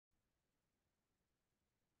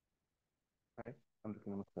అందరికీ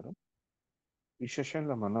నమస్కారం. ఈ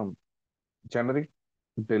సెషన్లో మనం జనరిక్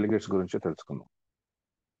డెలిగేట్స్ గురించి తెలుసుకుందాం.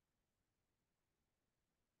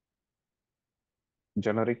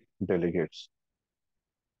 జనరిక్ డెలిగేట్స్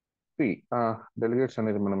డెలిగేట్స్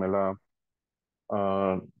అనేది మనం ఎలా ఆ,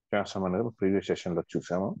 చేస్తామనేది ప్రీవియస్ సెషన్లో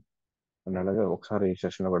చూసాము. అండ్ అలాగే ఒకసారి ఈ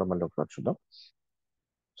సెషన్లో కూడా మళ్ళీ ఒకసారి చూద్దాం.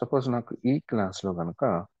 సపోజ్ నాకు ఈ క్లాస్లో కనుక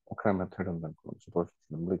ఒక మెథడ్ ఉందనుకోండి. సపోజ్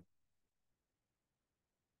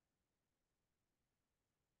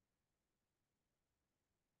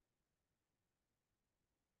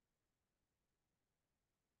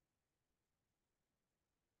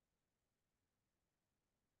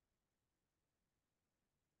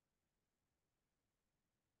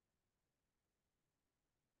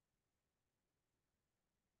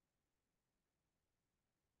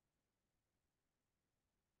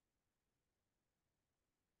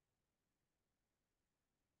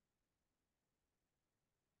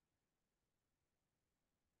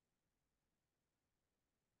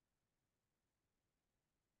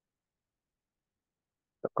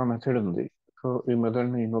ఒక మెథడ్ ఉంది. సో ఈ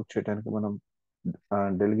మెథడ్ని ఇన్వోక్ చేయడానికి మనం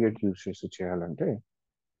డెలిగేట్ యూజ్ చేసి చేయాలంటే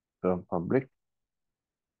పబ్లిక్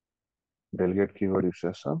డెలిగేట్ కీవర్డ్ యూజ్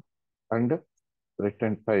చేస్తాం. అండ్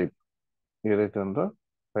రిటర్న్ టైప్ ఏదైతే ఉందో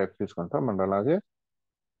టైప్ తీసుకుంటాం. అండ్ అలాగే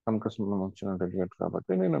మనకు వచ్చిన డెలిగేట్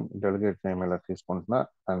కాబట్టి నేను డెలిగేట్ నేమ్ ఎలా తీసుకుంటున్నా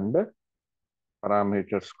అండ్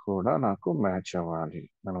పారామీటర్స్ కూడా నాకు మ్యాచ్ అవ్వాలి.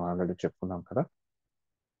 మనం ఆల్రెడీ చెప్పుకున్నాం కదా,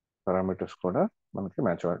 పారామీటర్స్ కూడా మనకి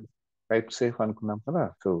మ్యాచ్ అవ్వాలి. టైప్ సేఫ్ అనుకున్నాం కదా.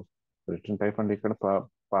 సో రిటర్న్ టైప్ అండ్ ఇక్కడ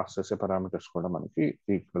పాస్ చేసే పారామీటర్స్ కూడా మనకి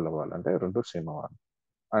ఈక్వల్ అవ్వాలి, అంటే రెండు సేమ్ అవ్వాలి.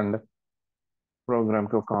 అండ్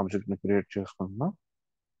ప్రోగ్రామ్కి ఒక ఆబ్జెక్ట్ని క్రియేట్ చేసుకుంటున్నాం.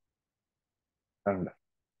 అండ్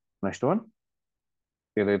నెక్స్ట్ వన్,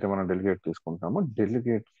 ఏదైతే మనం డెలిగేట్ తీసుకుంటామో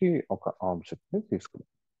డెలిగేట్కి ఒక ఆబ్జెక్ట్ని తీసుకుంటాం.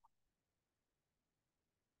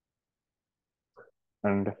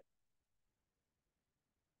 అండ్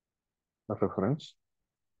రిఫరెన్స్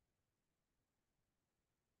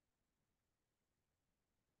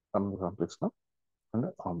పంపిస్తాం. అండ్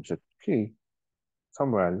ఆబ్జెక్ట్కి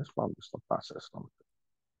సమ్ వాల్యూస్ పంపిస్తాం, పాస్ చేస్తాం.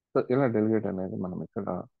 సో ఇలా డెలిగేట్ అనేది మనం ఇక్కడ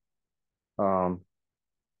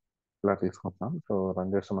ఇలా తీసుకుంటున్నాం. సో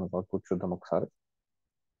రన్ చేస్తే మనకు అవుట్పుట్ చూద్దాం ఒకసారి.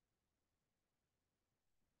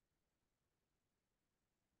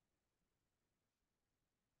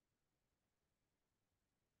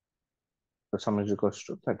 సమ్ ఈజ్ ఈక్వల్స్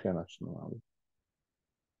టు 30 అని వస్తుంది.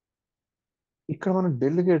 ఇక్కడ మనం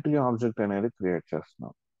డెలిగేట్ ఆబ్జెక్ట్ అనేది క్రియేట్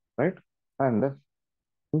చేస్తున్నాం, రైట్? అండ్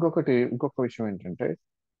ఇంకొక విషయం ఏంటంటే,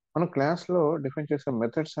 మన క్లాస్లో డిఫైన్ చేసే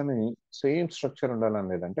మెథడ్స్ అని సేమ్ స్ట్రక్చర్ ఉండాలని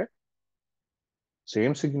లేదంటే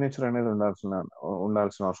సేమ్ సిగ్నేచర్ అనేది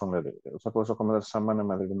ఉండాల్సిన అవసరం లేదు. సపోజ్ ఒక మెథడ్ సమ్ అనే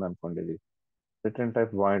మెథడ్ ఉంది అనుకోండి, ఇది రిటర్న్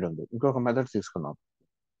టైప్ వాయిడ్ ఉంది. ఇంకొక మెథడ్ తీసుకున్నాం,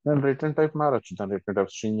 దాని రిటర్న్ టైప్ మారచ్చు, దాని రిటర్న్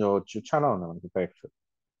టైప్ స్ట్రింగ్ అవ్వచ్చు, చాలా ఉన్నాయి మనకి టైప్స్.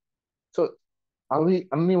 సో అవి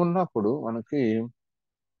అన్ని ఉన్నప్పుడు మనకి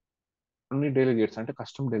అన్ని డెలిగేట్స్ అంటే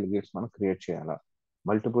కస్టమ్ డెలిగేట్స్ మనం క్రియేట్ చేయాలా.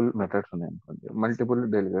 మల్టిపుల్ మెథడ్స్ ఉన్నాయి అనుకోండి, మల్టిపుల్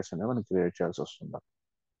డెలిగేట్స్ అనేవి మనం క్రియేట్ చేయాల్సి వస్తుందా,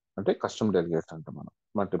 అంటే కస్టమ్ డెలిగేట్స్ అంటే మనం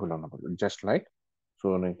మల్టిపుల్ ఉన్నప్పుడు జస్ట్ లైక్. సో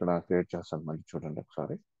నేను ఇక్కడ క్రియేట్ చేస్తాను, మళ్ళీ చూడండి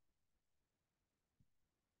ఒకసారి.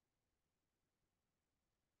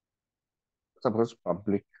 సపోజ్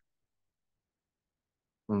పబ్లిక్,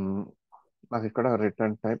 నాకు ఇక్కడ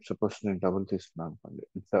రిటర్న్ టైప్ సపోజ్ నేను డబుల్ తీసుకున్నాను అనుకోండి,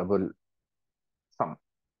 డబుల్ సమ్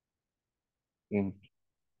ఇంట్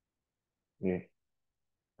ఏ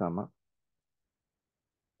కమ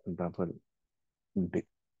డబుల్ డి.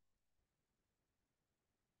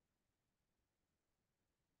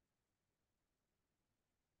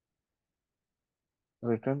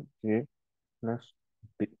 రిటర్న్ ఏ ప్లస్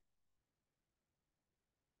డి,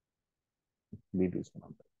 డి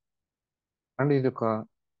తీసుకున్నాను. అండ్ ఇది ఒక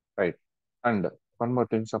type. And one more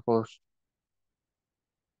thing, suppose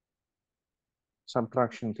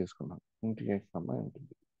subtraction తీసుకున్నాం, ఇంటి ఏ కమ ఇంటి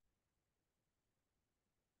బి.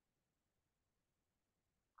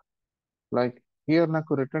 లైక్ హియర్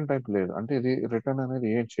నాకు రిటర్న్ టైప్ లేదు, అంటే ఇది రిటర్న్ అనేది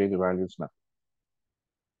ఏం చేయదు వాల్యూస్ నాకు,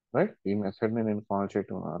 రైట్? ఈ మెథడ్ ని నేను కాల్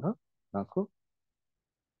చేయటం ద్వారా నాకు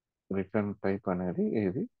రిటర్న్ టైప్ అనేది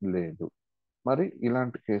ఏది లేదు. మరి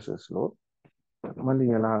ఇలాంటి కేసెస్లో మళ్ళీ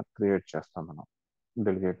ఎలా క్రియేట్ చేస్తాం మనం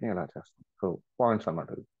డెలిగేట్ని ఎలా చేస్తాం? సో పాయింట్స్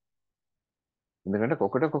అన్నమాట ఇది. ఎందుకంటే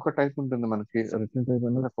ఒక్కొక్క టైప్ ఉంటుంది మనకి, రిటర్న్ టైప్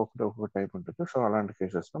అనేది ఒక్కొక్క టైప్ ఉంటుంది. సో అలాంటి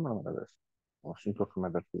కేసెస్లో మనం ఎలా చేస్తాం? ఇంకొక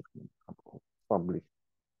మెథడ్ తీసుకుంటాం, public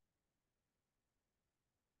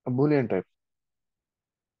Boolean type.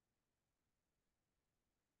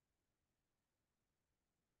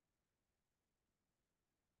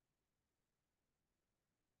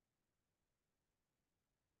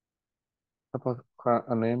 Suppose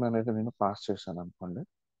name అనేది నేను పాస్ చేశాను అనుకోండి,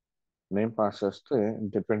 నేమ్ పాస్ చేస్తే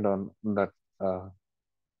డిపెండ్ ఆన్ దట్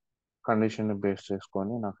కండిషన్ ని బేస్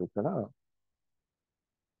చేసుకొని నాకు ఇక్కడ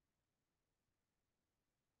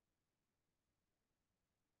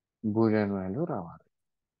బూలియన్ వాల్యూ రావాలి.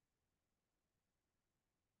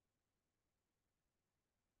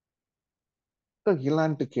 సో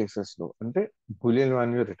ఇలాంటి కేసెస్లో అంటే బూలియన్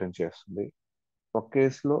వాల్యూ రిటర్న్ చేస్తుంది. ఒక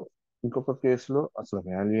కేసులో, ఇంకొక కేసులో అసలు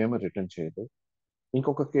వాల్యూ ఏమో రిటర్న్ చేయదు.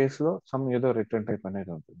 ఇంకొక కేసులో సమ్ ఏదో రిటర్న్ టైప్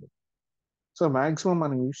అనేది ఉంటుంది. సో మాక్సిమం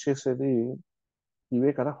మనం యూజ్ చేసేది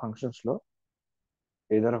ఇవే కదా ఫంక్షన్స్ లో.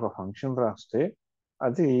 ఏదైనా ఒక ఫంక్షన్ రాస్తే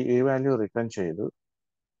అది ఏ వాల్యూ రిటర్న్ చేయదు,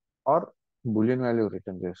 ఆర్ బులియన్ వాల్యూ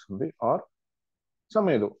రిటర్న్ చేస్తుంది, ఆర్ సమ్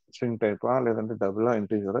ఏదో స్ట్రింగ్ టైప్ లేదంటే డబుల్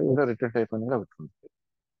ఇంటీజర్ ఏదో రిటర్న్ టైప్ అనేది ఒకటి ఉంటుంది.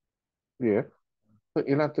 క్లియర్? సో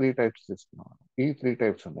ఇలా 3 టైప్స్ తీసుకున్నాం. ఈ 3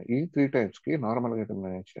 టైప్స్ ఉన్నాయి. ఈ 3 టైప్స్ కి నార్మల్ గా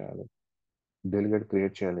మేనేజ్ చేయాలి, డెలిగేట్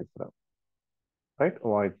క్రియేట్ చేయాలి ఇక్కడ, రైట్?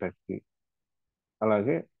 వాయిడ్ టైప్ కి,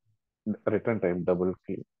 అలాగే రిటర్న్ టైప్ డబుల్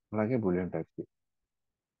కి, అలాగే బులియన్ టైప్ కి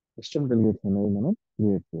సిస్టమ్ డెలిగేట్స్ అనేది మనం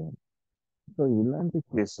క్రియేట్ చేయాలి. సో ఇలాంటి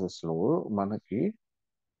కేసెస్ లో మనకి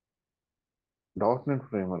 .NET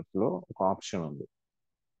ఫ్రేమ్వర్క్ లో ఒక ఆప్షన్ ఉంది,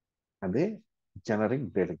 అదే జనరిక్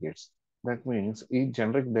డెలిగేట్స్. దట్ మీన్స్ ఈ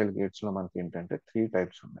జనరిక్ డెలిగేట్స్ లో మనకి ఏంటంటే 3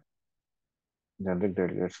 టైప్స్ ఉన్నాయి. జనరిక్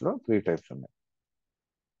డెలిగేట్స్ లో 3 టైప్స్ ఉన్నాయి.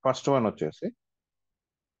 ఫస్ట్ వన్ వచ్చేసి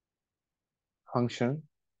function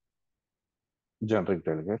generic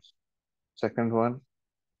delegates, second one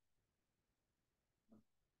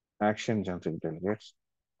action generic delegates,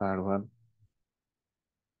 third one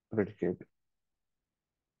predicate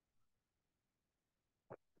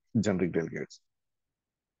generic delegates.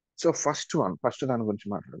 So first దాని గురించి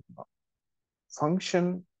మాట్లాడుకుందాం. ఫంక్షన్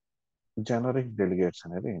జనరిక్ డెలిగేట్స్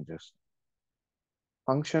అనేది ఏం చేస్తుంది?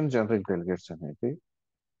 ఫంక్షన్ జనరిక్ డెలిగేట్స్ అనేది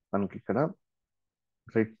మనకి ఇక్కడ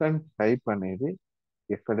రిటర్న్ టైప్ అనేది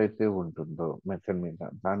ఎక్కడైతే ఉంటుందో మెథడ్ మీద,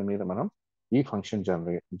 దాని మీద మనం ఈ ఫంక్షన్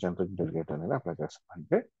జనరిక్ డెలిగేట్ అనేది అప్లై చేస్తాం.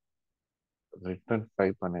 అంటే రిటర్న్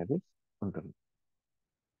టైప్ అనేది ఉంటుంది.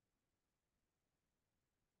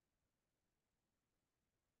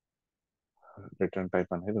 రిటర్న్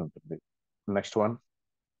టైప్ అనేది ఉంటుంది. Next one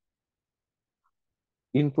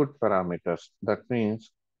input parameters. That means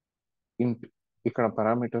ఇక్కడ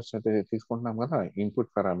పారామీటర్స్ అయితే తీసుకుంటున్నాం కదా,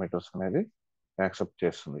 ఇన్పుట్ పారామీటర్స్ అనేది యాక్సెప్ట్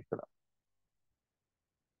చేస్తుంది ఇక్కడ.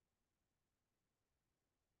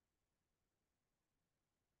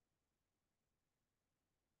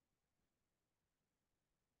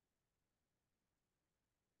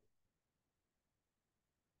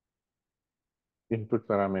 ఇన్పుట్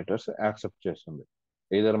పారామీటర్స్ యాక్సెప్ట్ చేస్తుంది.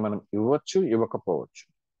 ఏదైనా మనం ఇవ్వచ్చు, ఇవ్వకపోవచ్చు,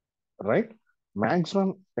 రైట్? మాక్సిమం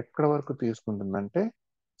ఎక్కడ వరకు తీసుకుంటుందంటే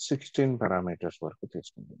 16 పారామీటర్స్ వరకు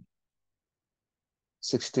తీసుకుంటుంది.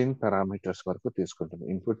 16 పారామీటర్స్ వరకు తీసుకుంటుంది.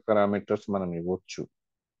 ఇన్పుట్ పారామీటర్స్ మనం ఇవ్వచ్చు,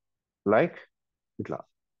 లైక్ ఇట్లా.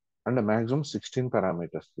 అండ్ మాక్సిమం 16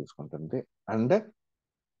 పారామీటర్స్ తీసుకుంటుంది. అండ్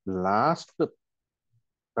లాస్ట్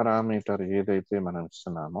పారామీటర్ ఏదైతే మనం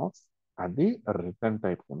ఇస్తున్నామో అది రిటర్న్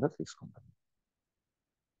టైప్ కింద తీసుకుంటుంది.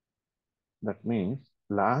 దట్ మీన్స్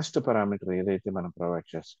లాస్ట్ పారామీటర్ ఏదైతే మనం ప్రొవైడ్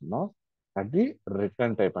చేస్తుందో అది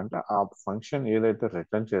రిటర్న్ టైప్. అంటే ఆ ఫంక్షన్ ఏదైతే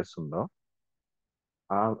రిటర్న్ చేస్తుందో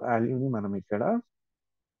ఆ వాల్యూని మనం ఇక్కడ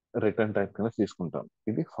రిటర్న్ టైప్ కింద తీసుకుంటాం.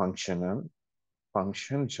 ఇది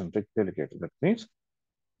function generic delegate. That means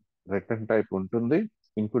return type ఉంటుంది,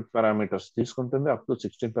 ఇన్పుట్ పారామీటర్స్ తీసుకుంటుంది up to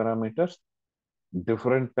 16 parameters,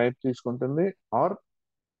 different type తీసుకుంటుంది are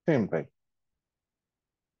same type,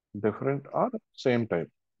 different are same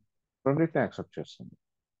type రెండింటిని యాక్సెప్ట్ చేస్తుంది.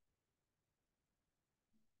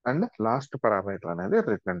 అండ్ లాస్ట్ పారామీటర్ అనేది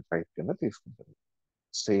రిటర్న్ టైప్ కింద తీసుకుంటుంది.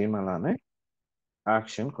 సేమ్ అలానే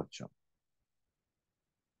యాక్షన్కి వచ్చాం.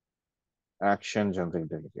 Action generic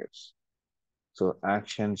delegates. So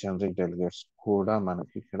action generic delegates కూడా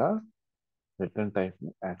మనకి ఇక్కడ రిటర్న్ టైప్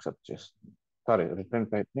ని యాక్సెప్ట్ చేస్తుంది. సారీ, రిటర్న్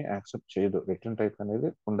టైప్ ని యాక్సెప్ట్ చేయదు. రిటర్న్ టైప్ అనేది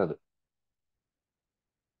ఉండదు.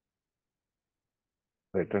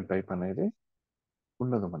 రిటర్న్ టైప్ అనేది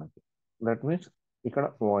ఉండదు మనకి. దట్ మీన్స్ ఇక్కడ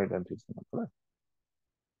వాయిడ్ అని తీసుకున్నప్పుడు.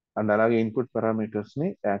 అండ్ అలాగే ఇన్పుట్ పారామీటర్స్ ని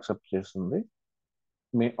యాక్సెప్ట్ చేస్తుంది.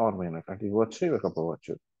 మే ఆర్ మే నాట్, అంటే ఇవ్వచ్చు,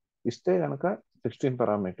 ఇవ్వకపోవచ్చు. ఇస్తే కనుక 16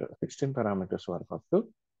 పారామీటర్స్ వరకు అప్ టు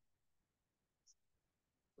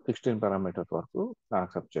 16 పారామీటర్స్ వరకు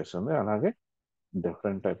యాక్సెప్ట్ చేస్తుంది. అలాగే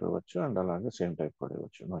డిఫరెంట్ టైప్ ఇవ్వచ్చు అండ్ అలాగే సేమ్ టైప్ కూడా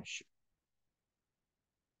ఇవ్వచ్చు, no issue.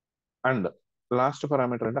 And last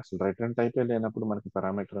parameter అంటే అసలు రిటర్న్ టైపే లేనప్పుడు మనకి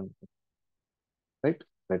పారామీటర్ రైట్,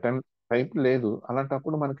 రిటర్న్ టైప్ లేదు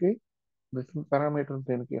అలాంటప్పుడు మనకి రిటర్న్ పారామీటర్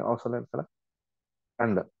దేనికి అవసరం లేదు కదా.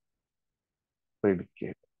 And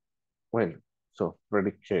predicate well, so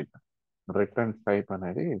predicate return type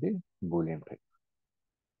అనేది ఇది Boolean type.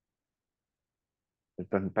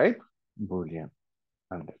 Return type Boolean.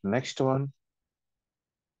 And next one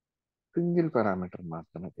single parameter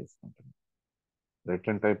మాత్రమే తీసుకుంటుంది.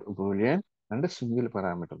 Return type Boolean and single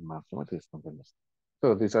parameter మాత్రమే తీసుకుంటుంది. So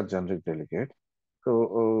these are generic delegate. So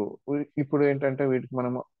ఇప్పుడు ఏంటంటే వీటికి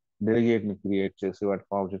మనము డెలిగేట్ ని క్రియేట్ చేసి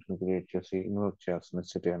వాటికి ఆబ్జెక్ట్ ని క్రియేట్ చేసి ఇన్వోక్ చేయాల్సిన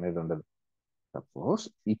నెసెసిటీ అనేది ఉండదు. సపోజ్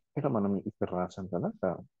ఇక్కడ మనం ఇక్కడ రాసాం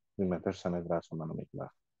కదా, ఈ మెథడ్స్ అనేది రాసాం మనం ఇక్కడ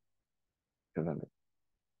చూడండి.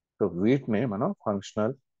 సో వీటిని మనం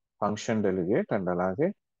ఫంక్షన్ డెలిగేట్ అండ్ అలాగే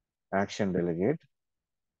action delegate,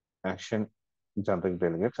 action generic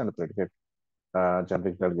delegates and predicate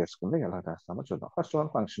generic delegates కింద ఎలా రాస్తామో చూద్దాం. First one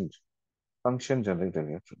function generic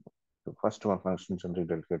delegate చూద్దాం. So first one function generic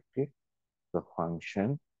delegate కి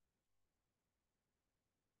ఫంక్షన్.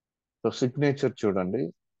 సో సిగ్నేచర్ చూడండి,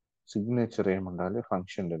 సిగ్నేచర్ ఏముండాలి,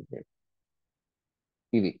 ఫంక్షన్ డెలిగేట్.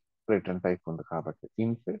 ఇది రిటర్న్ టైప్ ఉంది కాబట్టి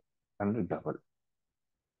ఇంట్ అండ్ డబుల్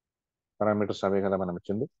పారామీటర్స్ అవే కదా మనం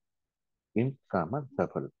ఇచ్చింది, ఇంట్ కామ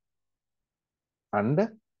double and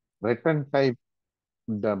return type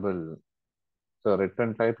double. So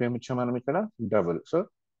return type ఏమి ఇచ్చాం మనం ఇక్కడ, డబుల్. సో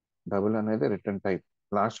డబుల్ అనేది రిటర్న్ టైప్,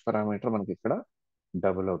 లాస్ట్ పారామీటర్ మనకి ఇక్కడ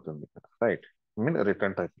డబుల్ అవుతుంది ఇక్కడ, right. Mean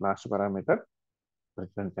return type last parameter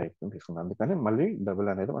return type తీసుకుందాం, అందుకని మళ్ళీ డబుల్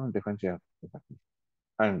అనేది మనం డిఫైన్ చేయాలి.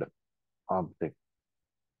 And object,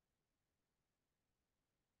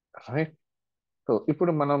 right. సో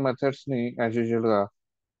ఇప్పుడు మనం మెథడ్స్ ని యాజ్ యూజువల్ గా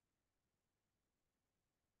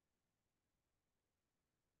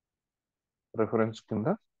రిఫరెన్స్ కింద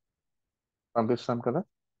పంపిస్తాం కదా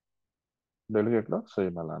డెలిగేట్ లో,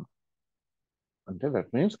 సేమ్ అలా. అంటే దట్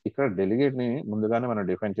మీన్స్ ఇక్కడ డెలిగేట్ ని ముందుగానే మనం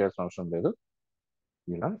డిఫైన్ చేయాల్సిన అవసరం లేదు,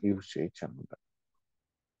 ఇలా యూజ్ చేయొచ్చు అనమాట.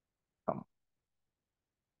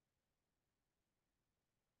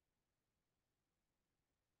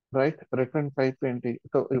 రైట్, రిటర్న్ టైప్ ఏంటి?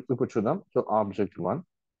 సో ఇప్పుడు చూద్దాం. సో ఆబ్జెక్ట్ 1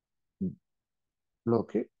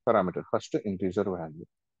 లోకి parameter first integer value,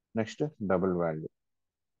 next double value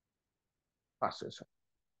pass చేసాం.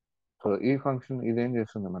 సో ఈ ఫంక్షన్ ఇదేం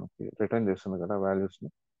చేస్తుంది, మనకి రిటర్న్ చేస్తుంది కదా వాల్యూస్ ని,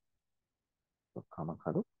 కామన్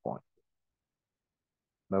కాదు పాయింట్,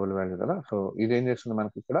 డబుల్ వాల్యూ కదా. సో ఇదేం చేస్తుంది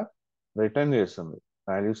మనకి ఇక్కడ, రిటర్న్ చేస్తుంది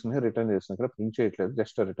వాల్యూస్ ని, రిటర్న్ చేస్తుంది. ఇక్కడ ప్రింట్ చేయట్లేదు,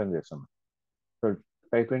 జస్ట్ రిటర్న్ చేస్తుంది. సో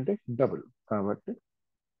టైప్ ఏంటి, డబుల్. కాబట్టి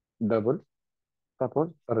double suppose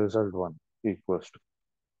result 1 equals to,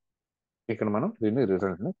 ఇక్కడ మనం దీన్ని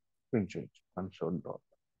రిజల్ట్ ని ప్రింట్ చేయొచ్చు కన్సోల్ డాట్.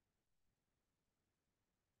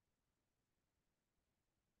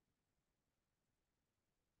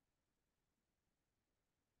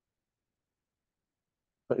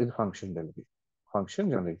 ఇది function delegate,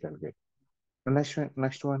 function generate delegate.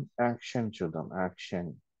 Next one action చూద్దాం.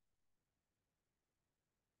 యాక్షన్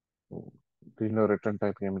దీనిలో రిటర్న్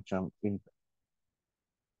టైప్ ఏమి ఇచ్చాం, ఇంట్.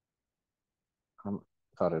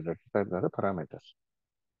 సారీ రిటర్న్ టైప్ కాదు, పారామీటర్స్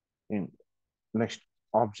ఇంట్. Next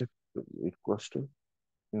object equals to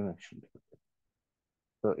action.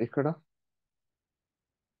 So ఇక్కడ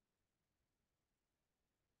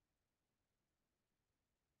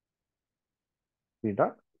ఈ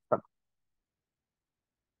dot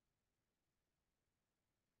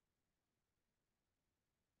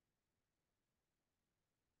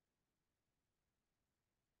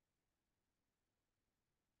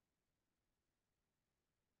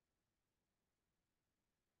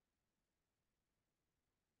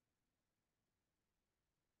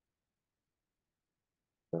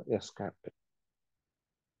yes capital.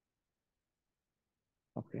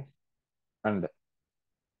 Okay, and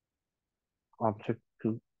object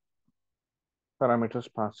parameters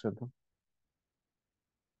pass చేద్దాం.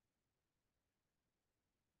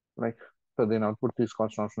 లైక్ సో దీని అవుట్పుట్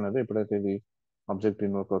తీసుకోవాల్సిన అవసరం లేదు ఎప్పుడైతే ఇది ఆబ్జెక్ట్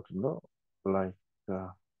ఇన్వోక్ అవుతుందో. లైక్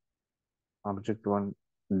ఆబ్జెక్ట్ 1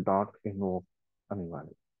 డాట్ ఇన్వోక్ అని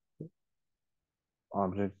ఇవ్వాలి,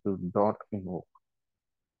 object dot invoke.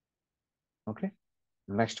 Okay,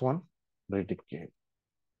 next one predicate.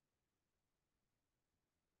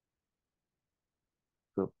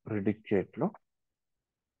 So predicate లో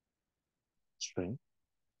స్ట్రింగ్.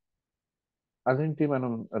 అదేంటి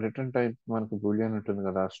మనం రిటర్న్ టైప్ మనకు బూలియన్ ఉంటుంది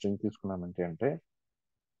కదా, స్ట్రింగ్ తీసుకున్నామంటే అంటే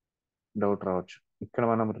డౌట్ రావచ్చు. ఇక్కడ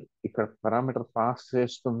మనం ఇక్కడ పారామీటర్ పాస్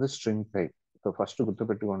చేస్తుంది స్ట్రింగ్ టైప్. సో ఫస్ట్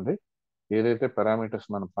గుర్తుపెట్టుకోండి, ఏదైతే పారామీటర్స్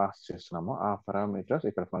మనం పాస్ చేస్తున్నామో ఆ పారామీటర్స్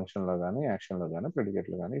ఇక్కడ ఫంక్షన్ లో కానీ యాక్షన్ లో కానీ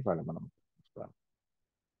ప్రిడికేట్ లో కానీ ఇవ్వాలి మనం.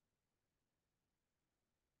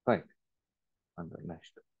 రైట్, అండ్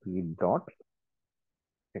నెక్స్ట్ ఈ dot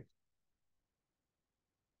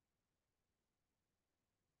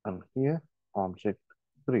and here object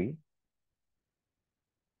 3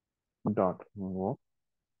 dot move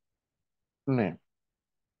name.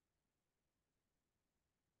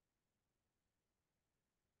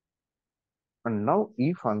 And now ఈ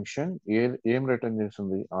ఫంక్షన్ ఏం రిటర్న్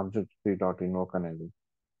చేస్తుంది, ఆబ్జెక్ట్ 3 డాట్ ఇన్వోక్ అనేది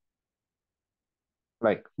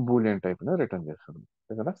లైక్ బూలియన్ టైప్ ని రిటర్న్ చేస్తాను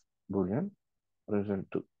కదా, Boolean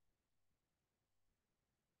result.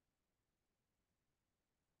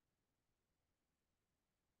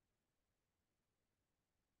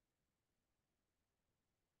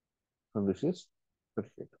 So this is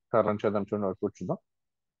certificate. Run చేద్దాం, చూడండి అవుట్పుట్ చూద్దాం.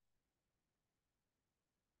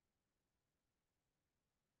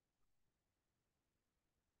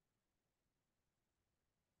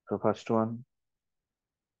 So first one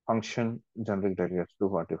function generic delegates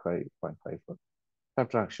 245.54,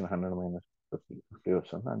 subtraction 100 minus 50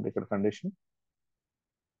 వస్తుంది. అండ్ ఇక్కడ కండిషన్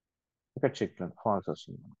ఇక్కడ చెక్ ఫాల్స్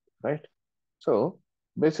వస్తుంది, రైట్. సో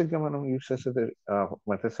బేసిక్గా మనం యూస్ చేసేది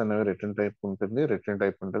మెథడ్స్ అనేవి రిటర్న్ టైప్ ఉంటుంది,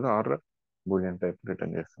 ఆర్ బూలియన్ టైప్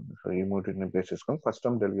రిటర్న్ చేస్తుంది. సో ఈ మూటిని బేస్ చేసుకొని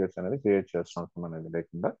కస్టమ్ డెలిగేట్స్ అనేది క్రియేట్ చేస్తాం అనేది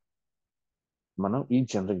లేకుండా మనం ఈ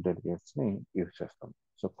జనరిక్ డెలిగేట్స్ ని యూస్ చేస్తాం.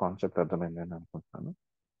 సో కాన్సెప్ట్ అర్థమైందని అనుకుంటున్నాను.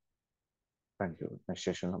 Thank you. నెక్స్ట్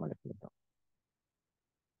సెషన్లో మళ్ళీ కలుద్దాం.